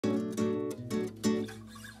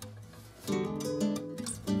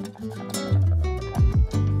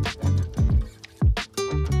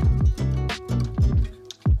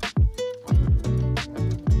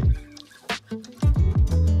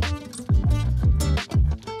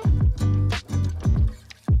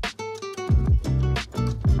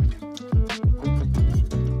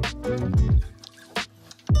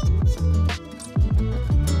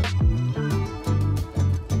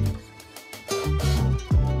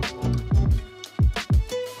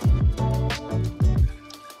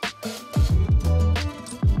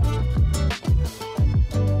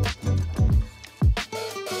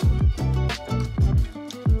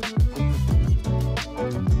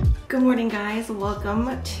guys,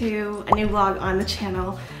 welcome to a new vlog on the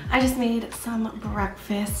channel. I just made some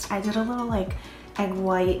breakfast. I did a little like egg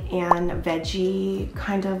white and veggie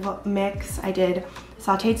kind of mix. I did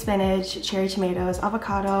sauteed spinach, cherry tomatoes,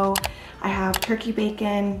 avocado. I have turkey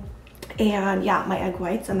bacon and yeah, my egg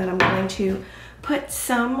whites, and then I'm going to put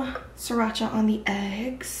some sriracha on the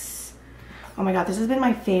eggs. Oh my god, this has been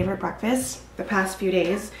my favorite breakfast the past few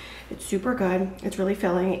days. It's super good, it's really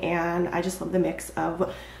filling, and I just love the mix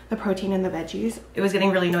of the protein and the veggies. It was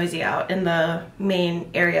getting really noisy out in the main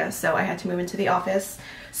area, so I had to move into the office.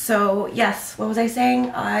 So yes, what was I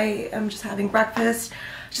saying? I am just having breakfast.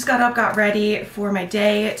 Just got up, got ready for my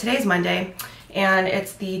day. Today's Monday, and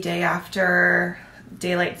it's the day after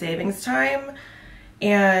daylight savings time.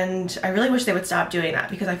 And I really wish they would stop doing that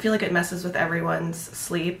because I feel like it messes with everyone's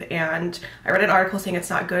sleep. And I read an article saying it's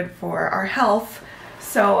not good for our health.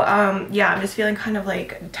 So yeah, I'm just feeling kind of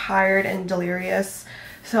like tired and delirious.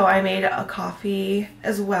 So I made a coffee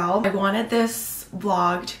as well. I wanted this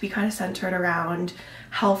vlog to be kind of centered around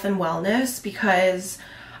health and wellness because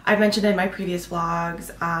I've mentioned in my previous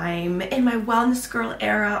vlogs, I'm in my wellness girl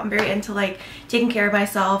era. I'm very into like taking care of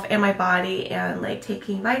myself and my body and like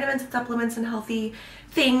taking vitamins and supplements and healthy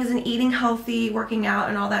things and eating healthy, working out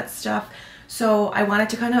and all that stuff. So I wanted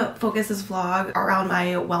to kind of focus this vlog around my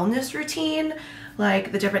wellness routine,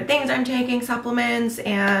 like the different things I'm taking, supplements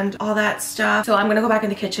and all that stuff. So I'm gonna go back in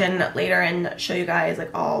the kitchen later and show you guys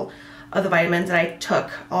like all of the vitamins that I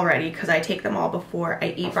took already because I take them all before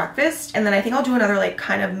I eat breakfast. And then I think I'll do another like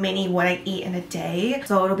kind of mini what I eat in a day.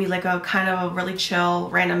 So it'll be like a kind of a really chill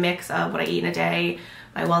random mix of what I eat in a day,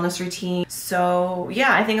 my wellness routine. So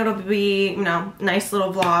yeah, I think it'll be, you know, nice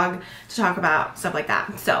little vlog to talk about stuff like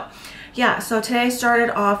that. So yeah, so today I started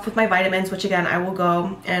off with my vitamins, which again, I will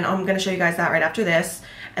go and I'm gonna show you guys that right after this.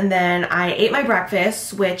 And then I ate my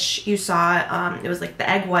breakfast, which you saw, it was like the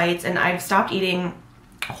egg whites, and I've stopped eating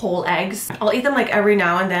whole eggs. I'll eat them like every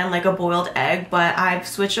now and then, like a boiled egg, but I've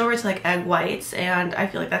switched over to like egg whites and I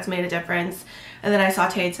feel like that's made a difference. And then I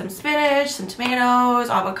sauteed some spinach, some tomatoes,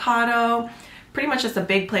 avocado, pretty much just a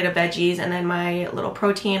big plate of veggies, and then my little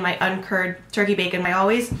protein, my uncured turkey bacon. I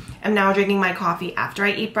always am now drinking my coffee after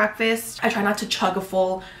I eat breakfast. I try not to chug a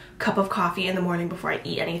full cup of coffee in the morning before I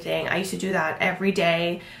eat anything. I used to do that every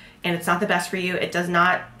day and it's not the best for you. It does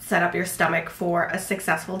not set up your stomach for a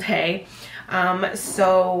successful day.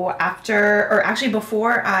 So after, or actually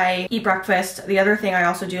before I eat breakfast, the other thing I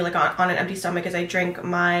also do like on an empty stomach is I drink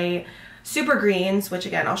my super greens, which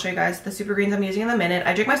again, I'll show you guys the super greens I'm using in a minute.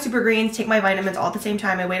 I drink my super greens, take my vitamins all at the same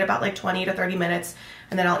time. I wait about like 20 to 30 minutes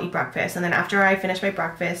and then I'll eat breakfast. And then after I finish my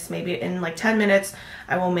breakfast, maybe in like 10 minutes,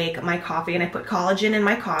 I will make my coffee and I put collagen in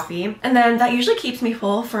my coffee. And then that usually keeps me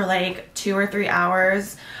full for like 2 or 3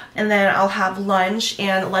 hours. And then I'll have lunch,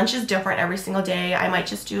 and lunch is different every single day. I might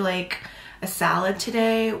just do like a salad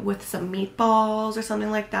today with some meatballs or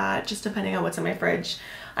something like that, just depending on what's in my fridge.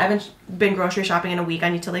 I haven't been grocery shopping in a week. I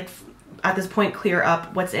need to like at this point clear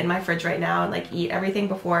up what's in my fridge right now and like eat everything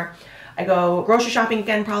before I go grocery shopping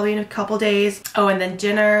again, probably in a couple days. Oh, and then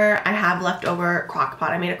dinner, I have leftover crock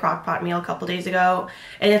pot. I made a crock pot meal a couple days ago,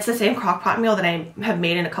 and it's the same crock pot meal that I have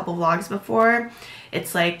made in a couple vlogs before.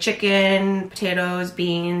 It's like chicken, potatoes,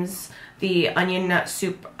 beans, the onion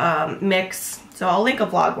soup mix. So I'll link a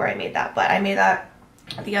vlog where I made that, but I made that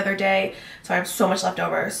the other day, so I have so much left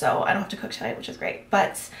over, so I don't have to cook tonight, which is great.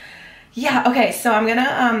 But yeah, okay, so I'm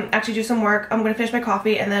gonna actually do some work. I'm gonna finish my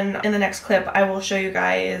coffee, and then in the next clip I will show you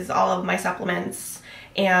guys all of my supplements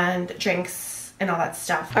and drinks and all that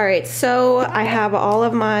stuff. All right, so I have all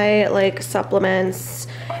of my like supplements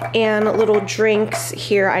and little drinks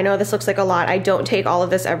here. I know this looks like a lot. I don't take all of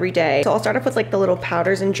this every day. So I'll start off with like the little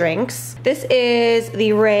powders and drinks. This is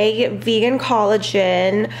the Ray Vegan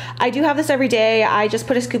Collagen. I do have this every day. I just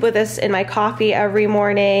put a scoop of this in my coffee every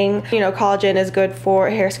morning. You know, collagen is good for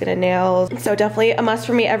hair, skin, and nails. So definitely a must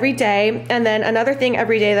for me every day. And then another thing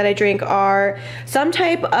every day that I drink are some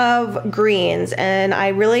type of greens. And I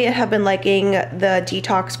really have been liking the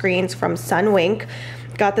detox greens from Sunwink.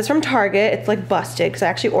 Got this from Target. It's like busted because I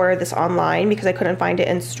actually ordered this online because I couldn't find it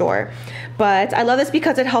in store. But I love this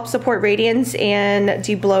because it helps support radiance and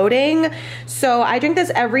debloating. So I drink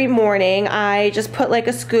this every morning. I just put like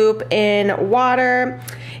a scoop in water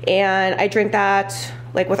and I drink that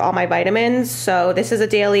like with all my vitamins. So this is a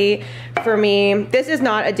daily for me. This is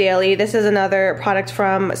not a daily. This is another product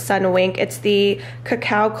from Sunwink. It's the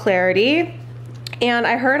Cacao Clarity. And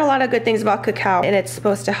I heard a lot of good things about cacao, and it's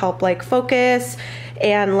supposed to help like focus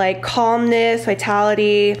and like calmness,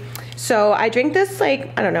 vitality. So I drink this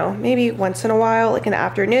like, I don't know, maybe once in a while, like in the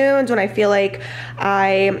afternoons when I feel like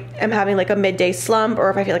I am having like a midday slump, or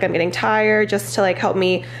if I feel like I'm getting tired, just to like help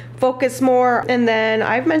me focus more. And then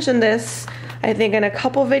I've mentioned this, I think, in a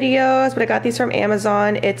couple videos, but I got these from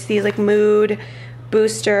Amazon. It's these like mood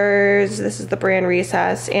boosters. This is the brand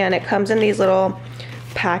Recess, and it comes in these little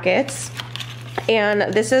packets.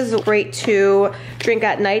 And this is great to drink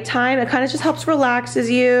at nighttime. It kind of just helps relaxes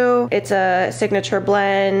you. It's a signature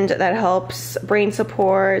blend that helps brain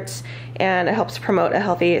support, and it helps promote a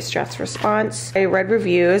healthy stress response. I read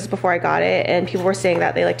reviews before I got it, and people were saying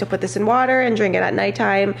that they like to put this in water and drink it at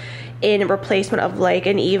nighttime in replacement of like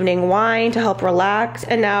an evening wine to help relax.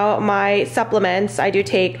 And now my supplements, I do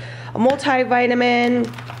take a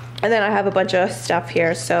multivitamin, and then I have a bunch of stuff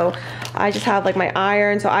here. So I just have like my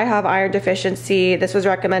iron. So I have iron deficiency. This was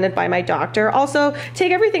recommended by my doctor. Also,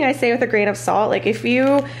 take everything I say with a grain of salt. Like if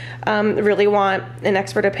you really want an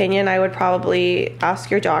expert opinion, I would probably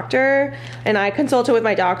ask your doctor. And I consulted with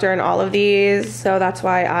my doctor on all of these. So that's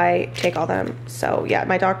why I take all them. So yeah,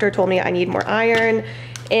 my doctor told me I need more iron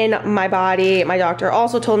in my body. My doctor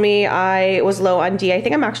also told me I was low on D. I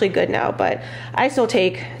think I'm actually good now, but I still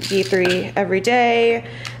take D3 every day.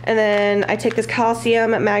 And then I take this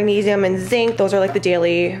calcium, magnesium, and zinc. Those are like the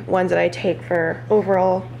daily ones that I take for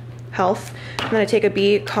overall health. And then I take a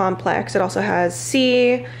B complex. It also has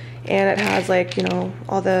C, and it has like, you know,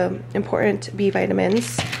 all the important B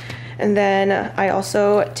vitamins. And then I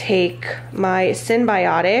also take my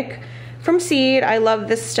Synbiotic from Seed. I love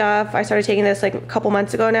this stuff. I started taking this like a couple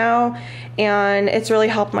months ago now, and it's really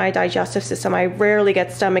helped my digestive system. I rarely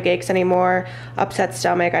get stomach aches anymore, upset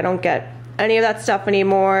stomach. I don't get any of that stuff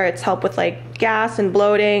anymore. It's helped with like gas and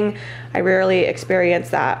bloating. I rarely experience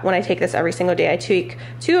that when I take this every single day. I take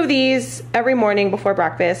 2 of these every morning before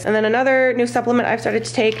breakfast. And then another new supplement I've started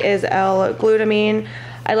to take is L-glutamine.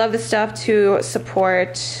 I love this stuff to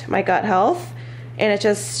support my gut health. And it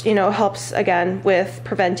just, you know, helps again with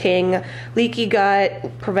preventing leaky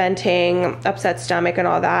gut, preventing upset stomach and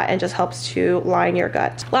all that, and just helps to line your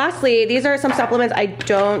gut. Lastly, these are some supplements I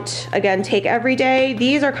don't, again, take every day.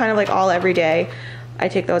 These are kind of like all every day. I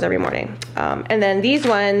take those every morning. And then these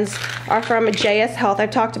ones are from JS Health.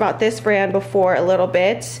 I've talked about this brand before a little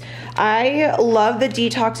bit. I love the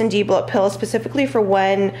detox and debloat pills, specifically for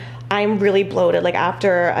when I'm really bloated, like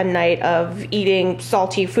after a night of eating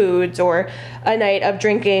salty foods or a night of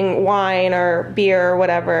drinking wine or beer or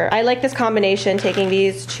whatever. I like this combination, taking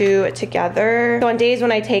these 2 together. So on days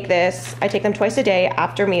when I take this, I take them twice a day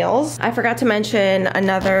after meals. I forgot to mention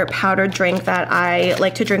another powdered drink that I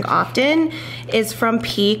like to drink often is from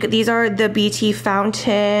Peak. These are the BT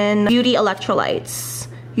Fountain Beauty Electrolytes.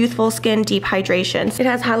 Youthful Skin Deep Hydration. It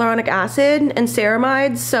has hyaluronic acid and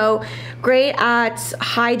ceramides, so great at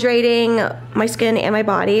hydrating my skin and my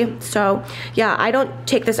body. So yeah, I don't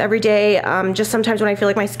take this every day, just sometimes when I feel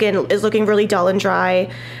like my skin is looking really dull and dry,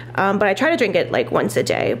 but I try to drink it like once a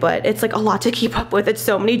day, but it's like a lot to keep up with. It's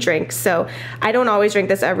so many drinks, so I don't always drink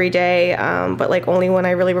this every day, but like only when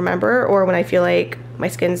I really remember or when I feel like my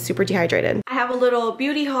skin's super dehydrated. I have a little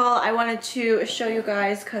beauty haul I wanted to show you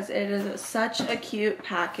guys because it is such a cute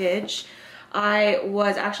package. I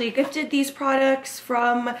was actually gifted these products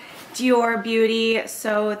from DIOR Beauty,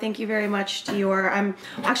 so thank you very much, DIOR. I'm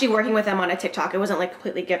actually working with them on a TikTok. It wasn't like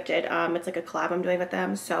completely gifted. It's like a collab I'm doing with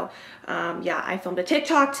them. So yeah, I filmed a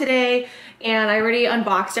TikTok today and I already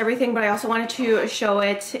unboxed everything, but I also wanted to show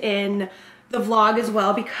it in the vlog as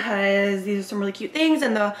well because these are some really cute things,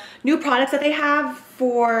 and the new products that they have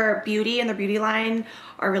for beauty and their beauty line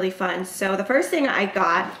are really fun. So the first thing I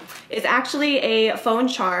got is actually a phone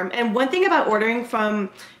charm, and one thing about ordering from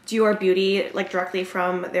DIOR Beauty, like directly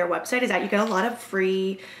from their website, is that you get a lot of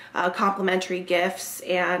free complimentary gifts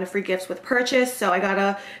and free gifts with purchase. So I got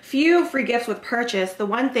a few free gifts with purchase. The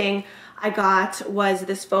one thing I got was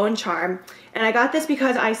this phone charm, and I got this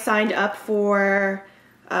because I signed up for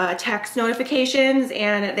text notifications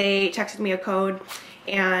and they texted me a code,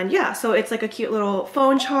 and yeah, so it's like a cute little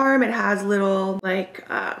phone charm. It has little like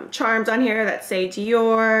charms on here that say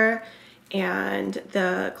DIOR and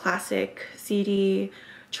the classic CD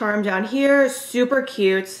charm down here. Super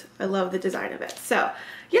cute. I love the design of it. So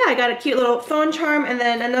yeah, I got a cute little phone charm, and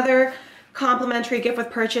then another complimentary gift with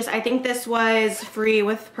purchase. I think this was free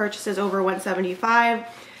with purchases over $175.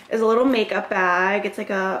 Is a little makeup bag. It's like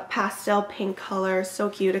a pastel pink color, so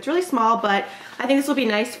cute. It's really small, but I think this will be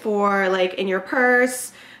nice for like in your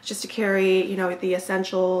purse, just to carry, you know, the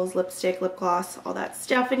essentials, lipstick, lip gloss, all that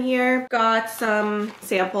stuff in here. Got some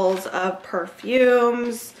samples of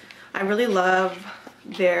perfumes. I really love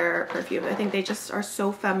their perfume. I think they just are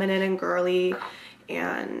so feminine and girly,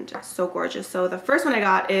 and so gorgeous. So the first one I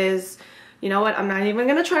got is, you know what, I'm not even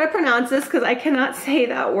gonna try to pronounce this because I cannot say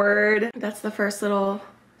that word. That's the first little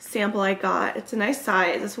sample I got. It's a nice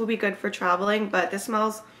size. This will be good for traveling, but this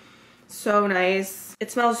smells so nice.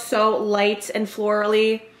 It smells so light and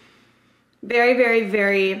florally. Very, very,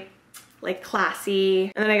 very like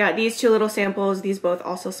classy. And then I got these two little samples. These both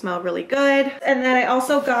also smell really good. And then I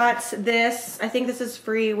also got this, I think this is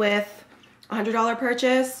free with a $100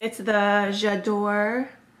 purchase. It's the DIOR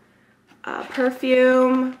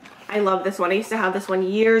perfume. I love this one. I used to have this one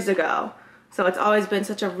years ago. So it's always been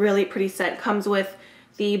such a really pretty scent. Comes with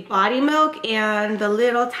the body milk and the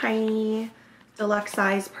little tiny deluxe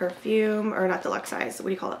size perfume, or not deluxe size, what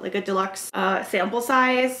do you call it? Like a deluxe sample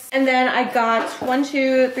size. And then I got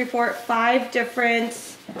 5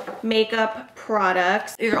 different makeup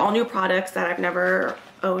products. These are all new products that I've never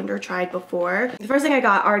owned or tried before. The first thing I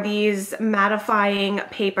got are these mattifying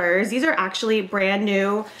papers. These are actually brand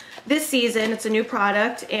new this season. It's a new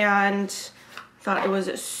product and I thought it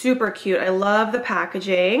was super cute. I love the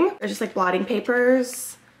packaging. They're just like blotting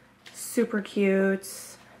papers. Super cute.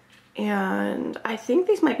 And I think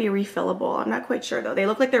these might be refillable. I'm not quite sure though. They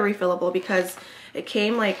look like they're refillable because it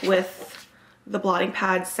came like with the blotting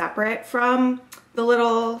pad separate from the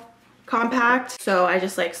little compact. So I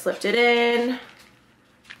just like slipped it in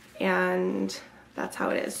and that's how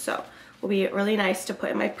it is. So it will be really nice to put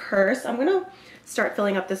in my purse. I'm gonna start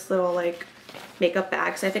filling up this little like makeup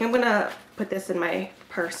bag. So I think I'm gonna put this in my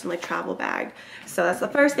purse and like travel bag. So that's the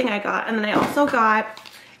first thing I got. And then I also got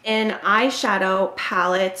an eyeshadow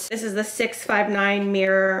palette. This is the 659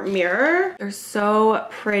 Mirror. They're so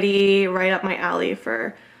pretty, right up my alley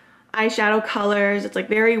for eyeshadow colors. It's like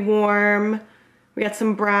very warm. We got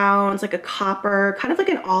some browns, like a copper, kind of like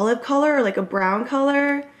an olive color, or like a brown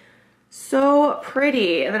color. So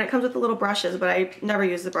pretty. And then it comes with the little brushes, but I never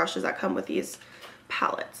use the brushes that come with these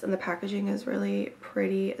palettes. And the packaging is really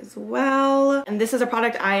pretty as well. And this is a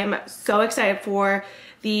product I am so excited for.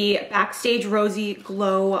 The Backstage Rosy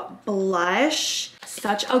Glow Blush.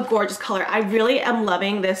 Such a gorgeous color. I really am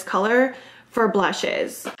loving this color for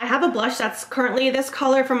blushes. I have a blush that's currently this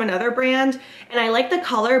color from another brand, and I like the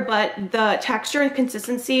color, but the texture and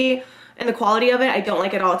consistency and the quality of it, I don't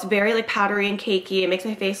like at all. It's very like powdery and cakey. It makes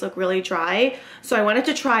my face look really dry. So I wanted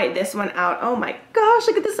to try this one out. Oh my gosh,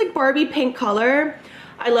 look at this like Barbie pink color.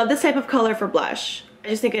 I love this type of color for blush. I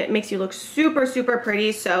just think it makes you look super, super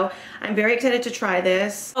pretty. So I'm very excited to try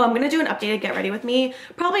this. Oh, I'm gonna do an updated get ready with me,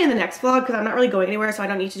 probably in the next vlog because I'm not really going anywhere, so I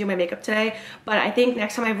don't need to do my makeup today. But I think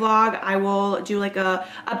next time I vlog, I will do like a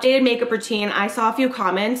updated makeup routine. I saw a few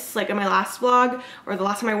comments like in my last vlog or the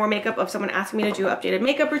last time I wore makeup of someone asking me to do updated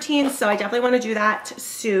makeup routines. So I definitely wanna do that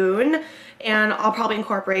soon. And I'll probably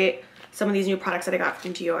incorporate some of these new products that I got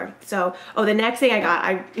from DIOR. So, oh, the next thing I got,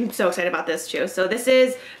 I'm so excited about this too. So this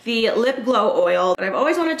is the Lip Glow Oil, but I've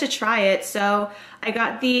always wanted to try it. So I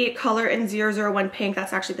got the color in 001 Pink.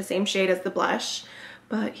 That's actually the same shade as the blush.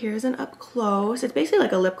 But here's an up close. It's basically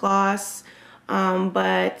like a lip gloss,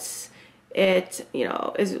 but it, you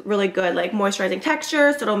know, is really good, like moisturizing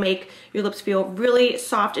texture. So it'll make your lips feel really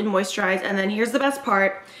soft and moisturized. And then here's the best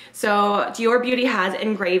part. So DIOR Beauty has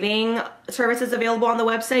engraving services available on the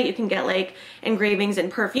website. You can get like engravings in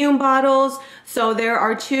perfume bottles. So there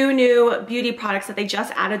are 2 new beauty products that they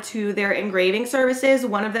just added to their engraving services.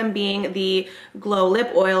 One of them being the Glow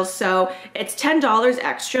Lip Oil. So it's $10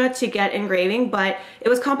 extra to get engraving, but it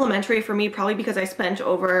was complimentary for me probably because I spent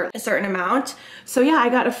over a certain amount. So yeah, I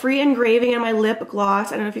got a free engraving in my lip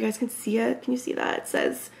gloss. I don't know if you guys can see it. Can you see that? It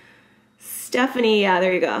says Stephanie. Yeah,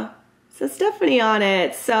 there you go. Says Stephanie on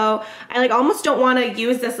it. So I like almost don't want to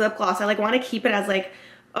use this lip gloss. I like want to keep it as like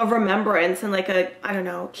a remembrance and like a, I don't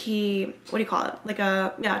know, key, what do you call it? Like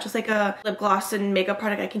a, yeah, just like a lip gloss and makeup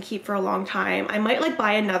product I can keep for a long time. I might like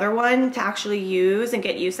buy another one to actually use and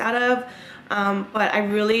get use out of. But I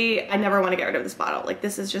never want to get rid of this bottle. Like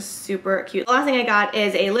this is just super cute. The last thing I got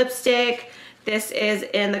is a lipstick. This is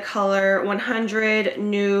in the color 100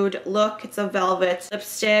 Nude Look. It's a velvet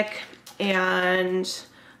lipstick and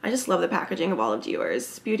I just love the packaging of all of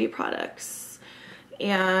DIOR's beauty products.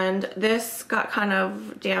 And this got kind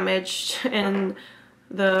of damaged in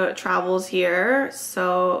the travels here,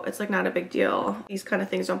 so it's like not a big deal. These kind of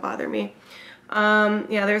things don't bother me.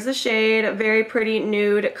 Yeah, there's the shade, a very pretty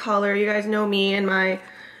nude color. You guys know me and my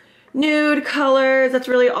nude colors. That's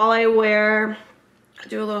really all I wear. I'll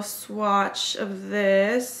do a little swatch of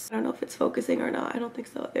this. I don't know if it's focusing or not. I don't think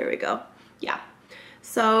so. There we go. Yeah.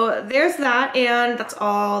 So there's that, and that's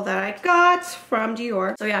all that I got from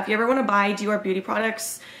DIOR. So yeah, if you ever want to buy DIOR beauty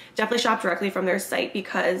products, definitely shop directly from their site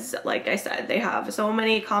because, like I said, they have so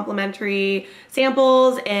many complimentary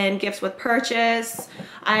samples and gifts with purchase.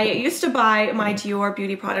 I used to buy my DIOR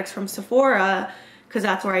beauty products from Sephora because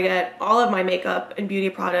that's where I get all of my makeup and beauty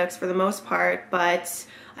products for the most part, but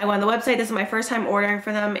I went on the website. This is my first time ordering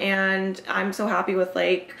for them, and I'm so happy with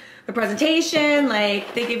like the presentation.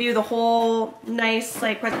 Like, they give you the whole nice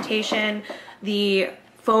like presentation. The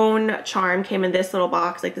phone charm came in this little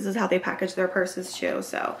box. Like, this is how they package their purses too,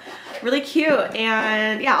 so really cute.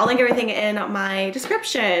 And yeah, I'll link everything in my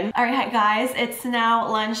description. All right, hi guys, it's now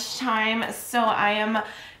lunchtime, so I am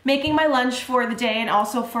making my lunch for the day and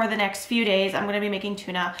also for the next few days. I'm gonna be making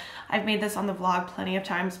tuna. I've made this on the vlog plenty of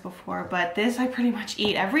times before, but this I pretty much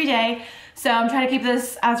eat every day. So I'm trying to keep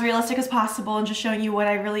this as realistic as possible and just showing you what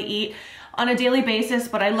I really eat on a daily basis.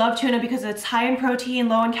 But I love tuna because it's high in protein,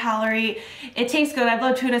 low in calorie. It tastes good. I've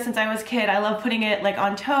loved tuna since I was a kid. I love putting it like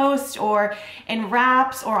on toast or in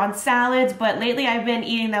wraps or on salads, but lately I've been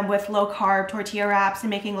eating them with low carb tortilla wraps and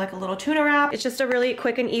making like a little tuna wrap. It's just a really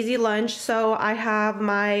quick and easy lunch. So I have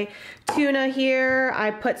my tuna here.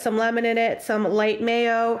 I put some lemon in it, some light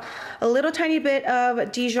mayo, a little tiny bit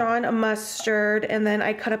of Dijon mustard, and then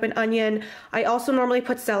I cut up an onion. I also normally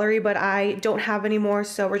put celery, but I don't have any more,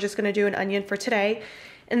 so we're just gonna do an onion for today.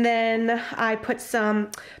 And then I put some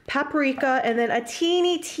paprika and then a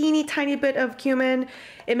teeny tiny bit of cumin.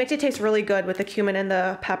 It makes it taste really good with the cumin and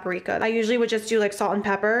the paprika. I usually would just do like salt and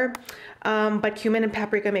pepper, but cumin and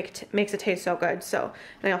paprika makes it taste so good. So,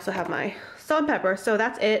 and I also have my salt and pepper. So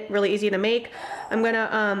that's it, really easy to make. I'm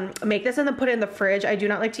gonna make this and then put it in the fridge. I do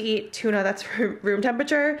not like to eat tuna that's room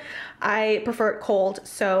temperature. I prefer it cold,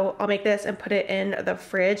 so I'll make this and put it in the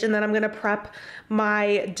fridge. And then I'm gonna prep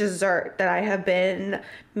my dessert that I have been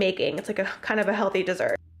making. It's like a kind of a healthy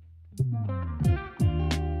dessert.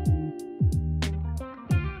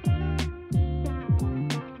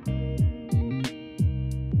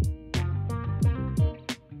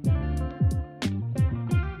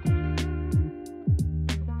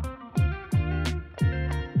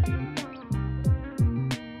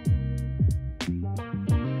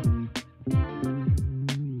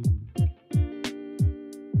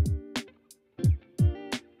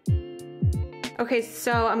 Okay,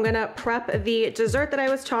 so I'm gonna prep the dessert that I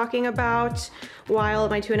was talking about while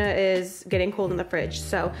my tuna is getting cold in the fridge.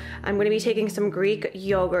 So I'm gonna be taking some Greek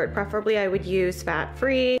yogurt. Preferably I would use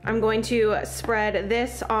fat-free. I'm going to spread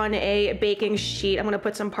this on a baking sheet. I'm gonna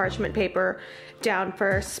put some parchment paper down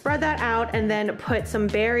first, spread that out, and then put some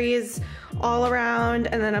berries all around,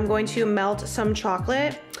 and then I'm going to melt some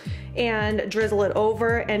chocolate and drizzle it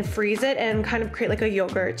over and freeze it and kind of create like a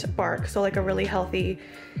yogurt bark. So like a really healthy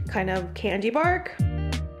kind of candy bark.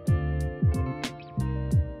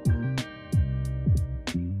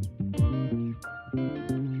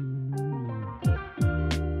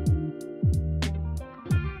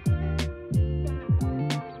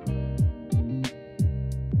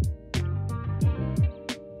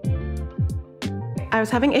 I was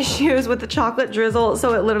having issues with the chocolate drizzle,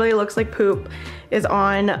 so it literally looks like poop is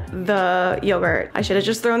on the yogurt. I should have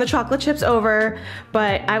just thrown the chocolate chips over,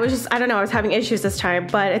 but I don't know, I was having issues this time,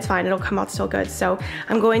 but it's fine, it'll come out still good. So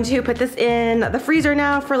I'm going to put this in the freezer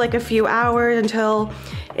now for like a few hours until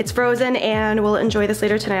it's frozen, and we'll enjoy this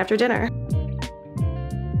later tonight after dinner.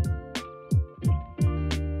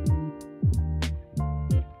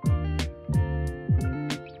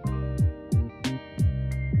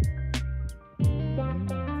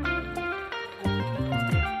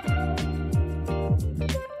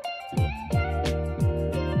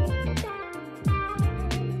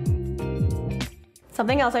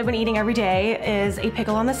 Something else I've been eating every day is a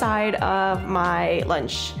pickle on the side of my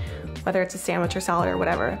lunch, whether it's a sandwich or salad or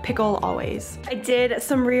whatever. Pickle always. I did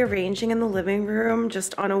some rearranging in the living room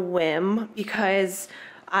just on a whim because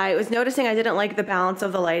I was noticing I didn't like the balance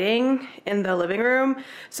of the lighting in the living room,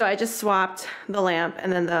 so I just swapped the lamp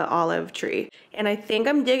and then the olive tree. And I think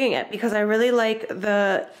I'm digging it because I really like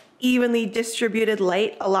the evenly distributed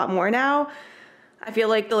light a lot more now. I feel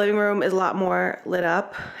like the living room is a lot more lit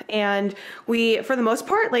up, and we, for the most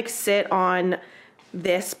part, like sit on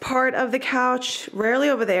this part of the couch, rarely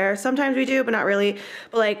over there. Sometimes we do, but not really.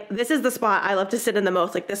 But like, this is the spot I love to sit in the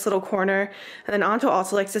most, like this little corner. And then Alto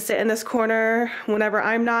also likes to sit in this corner whenever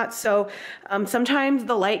I'm not. So sometimes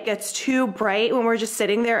the light gets too bright when we're just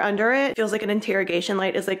sitting there under it. It feels like an interrogation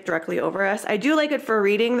light is like directly over us. I do like it for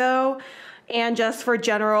reading though, and just for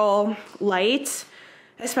general light,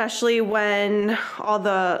 especially when all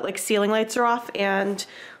the like ceiling lights are off and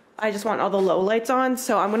I just want all the low lights on.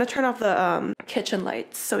 So I'm gonna turn off the kitchen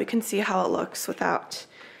lights so we can see how it looks without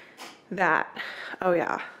that. Oh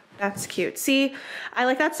yeah, That's cute. See, I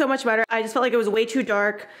like that so much better. I just felt like it was way too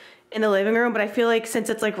dark in the living room, but I feel like since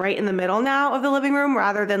it's like right in the middle now of the living room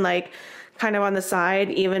rather than like kind of on the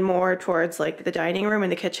side, even more towards like the dining room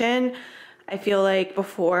and the kitchen, I feel like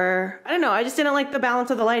before, I don't know, I just didn't like the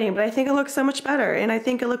balance of the lighting, but I think it looks so much better and I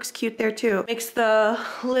think it looks cute there too. Makes the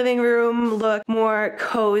living room look more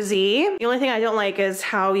cozy. The only thing I don't like is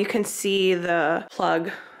how you can see the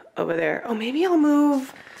plug over there. Oh, maybe I'll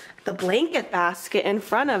move the blanket basket in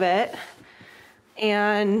front of it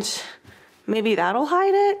and maybe that'll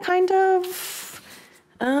hide it, kind of.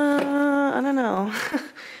 I don't know.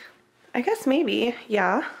 I guess maybe,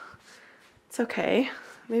 yeah. It's okay.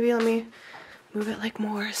 Maybe let me move it like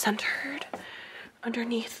more centered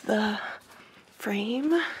underneath the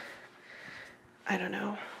frame. I don't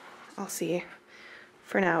know. I'll see.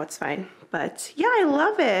 For now, it's fine. But yeah, I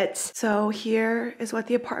love it. So here is what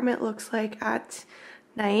the apartment looks like at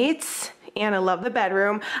night. And I love the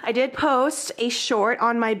bedroom. I did post a short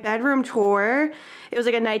on my bedroom tour. It was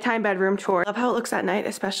like a nighttime bedroom tour. I love how it looks at night,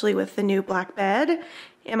 especially with the new black bed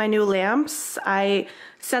and my new lamps. I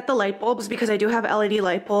set the light bulbs because I do have LED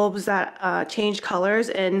light bulbs that change colors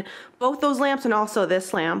in both those lamps and also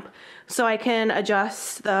this lamp. So I can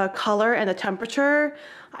adjust the color and the temperature.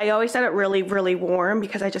 I always set it really, really warm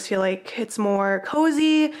because I just feel like it's more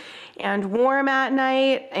cozy and warm at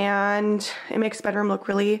night and it makes the bedroom look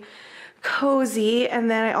really cozy.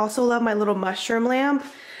 And then I also love my little mushroom lamp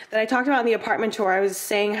that I talked about in the apartment tour. I was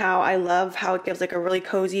saying how I love how it gives like a really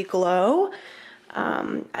cozy glow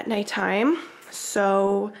at nighttime.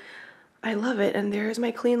 So I love it. And there's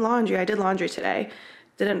my clean laundry. I did laundry today.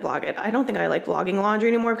 Didn't vlog it. I don't think I like vlogging laundry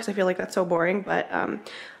anymore because I feel like that's so boring, but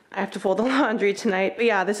I have to fold the laundry tonight. But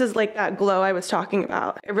yeah, this is like that glow I was talking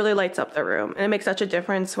about. It really lights up the room and it makes such a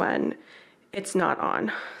difference when it's not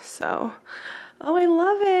on. So, oh, I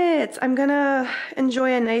love it. I'm gonna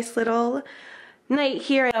enjoy a nice little night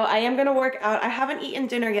here. So I am gonna work out. I haven't eaten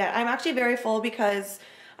dinner yet. I'm actually very full because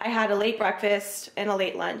I had a late breakfast and a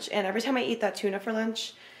late lunch, and every time I eat that tuna for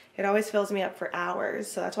lunch, it always fills me up for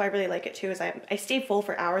hours. So that's why I really like it too, is I stay full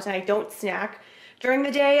for hours and I don't snack during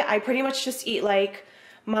the day. I pretty much just eat like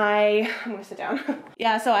I'm gonna sit down.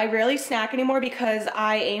 Yeah, so I rarely snack anymore because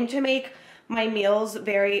I aim to make my meals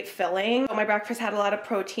very filling. So my breakfast had a lot of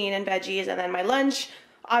protein and veggies, and then my lunch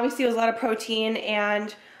obviously was a lot of protein,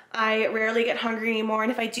 and I rarely get hungry anymore.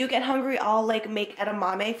 And if I do get hungry, I'll like make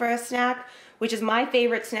edamame for a snack, which is my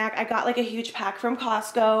favorite snack. I got like a huge pack from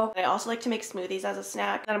Costco. I also like to make smoothies as a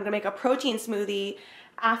snack. Then I'm gonna make a protein smoothie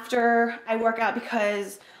after I work out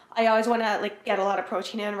because I always wanna like get a lot of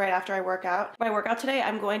protein in right after I work out. For my workout today,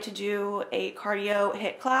 I'm going to do a cardio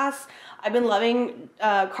HIIT class. I've been loving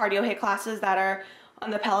cardio HIIT classes that are on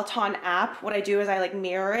the Peloton app. What I do is I like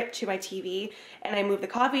mirror it to my TV and I move the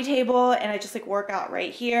coffee table and I just like work out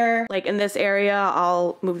right here. Like in this area,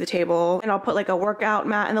 I'll move the table and I'll put like a workout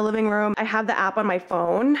mat in the living room. I have the app on my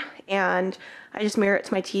phone and I just mirror it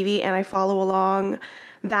to my TV and I follow along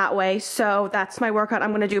that way. So that's my workout.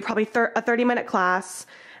 I'm gonna do probably a 30-minute class,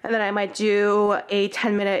 and then I might do a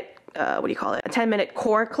 10-minute, what do you call it? A 10-minute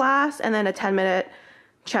core class and then a 10-minute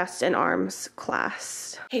chest and arms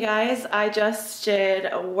class. Hey guys, I just did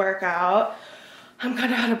a workout. I'm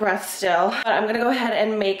kind of out of breath still, but I'm gonna go ahead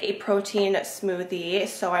and make a protein smoothie.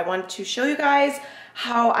 So I want to show you guys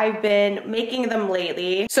how I've been making them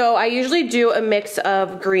lately. So I usually do a mix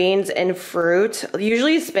of greens and fruit,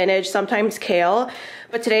 usually spinach, sometimes kale,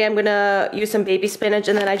 but today I'm gonna use some baby spinach.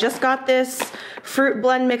 And then I just got this fruit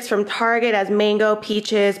blend mix from Target as mango,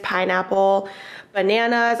 peaches, pineapple,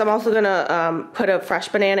 bananas. I'm also gonna put a fresh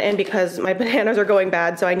banana in because my bananas are going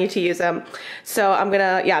bad, so I need to use them. So I'm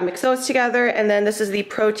gonna, yeah, mix those together. And then this is the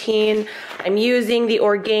protein. I'm using the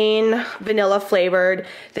Orgain vanilla flavored.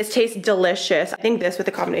 This tastes delicious. I think this with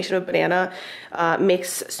the combination of banana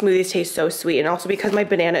makes smoothies taste so sweet. And also because my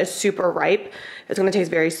banana is super ripe, it's gonna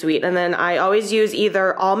taste very sweet. And then I always use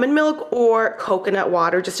either almond milk or coconut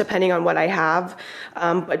water, just depending on what I have.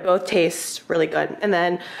 But both taste really good. And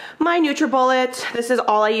then my NutriBullet. This is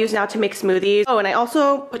all I use now to make smoothies. Oh, and I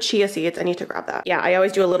also put chia seeds. I need to grab that. Yeah, I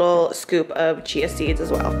always do a little scoop of chia seeds as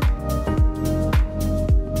well.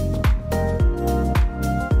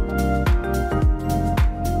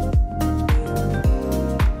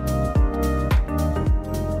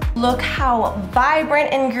 Look how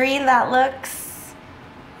vibrant and green that looks.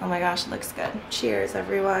 Oh my gosh, it looks good. Cheers,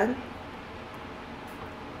 everyone.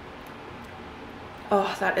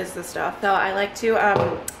 Oh, that is the stuff. So I like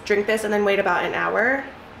to drink this and then wait about an hour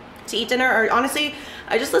to eat dinner. Or honestly,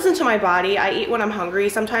 I just listen to my body. I eat when I'm hungry.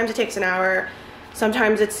 Sometimes it takes an hour.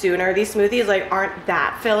 Sometimes it's sooner. These smoothies like aren't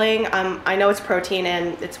that filling. I know it's protein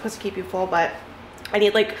and it's supposed to keep you full, but I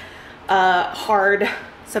need like hard,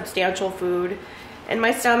 substantial food in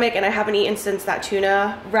my stomach, and I haven't eaten since that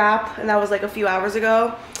tuna wrap, and that was like a few hours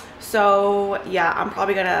ago. So yeah, I'm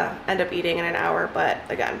probably gonna end up eating in an hour, but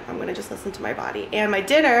again, I'm gonna just listen to my body. And my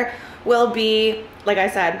dinner will be, like I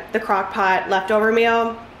said, the crock pot leftover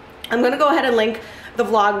meal. I'm gonna go ahead and link the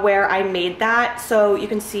vlog where I made that, so you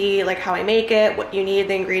can see like how I make it, what you need,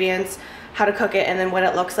 the ingredients, how to cook it, and then what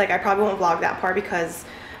it looks like. I probably won't vlog that part because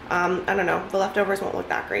I don't know, the leftovers won't look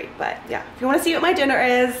that great. But yeah, if you want to see what my dinner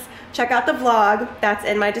is, check out the vlog that's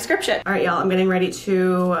in my description. All right, y'all, I'm getting ready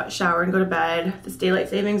to shower and go to bed. This daylight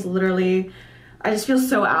savings, literally, I just feel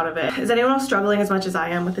so out of it. Is anyone else struggling as much as I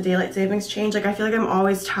am with the daylight savings change? Like, I feel like I'm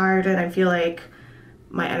always tired, and I feel like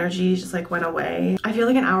my energy just like went away. I feel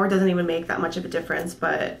like an hour doesn't even make that much of a difference,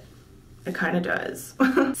 but it kind of does.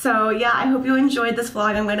 So yeah, I hope you enjoyed this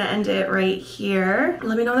vlog. I'm gonna end it right here.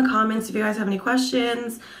 Let me know in the comments if you guys have any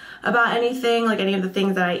questions about anything, like any of the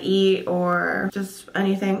things that I eat or just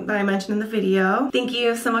anything that I mentioned in the video. Thank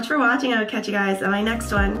you so much for watching. I'll catch you guys on my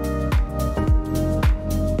next one.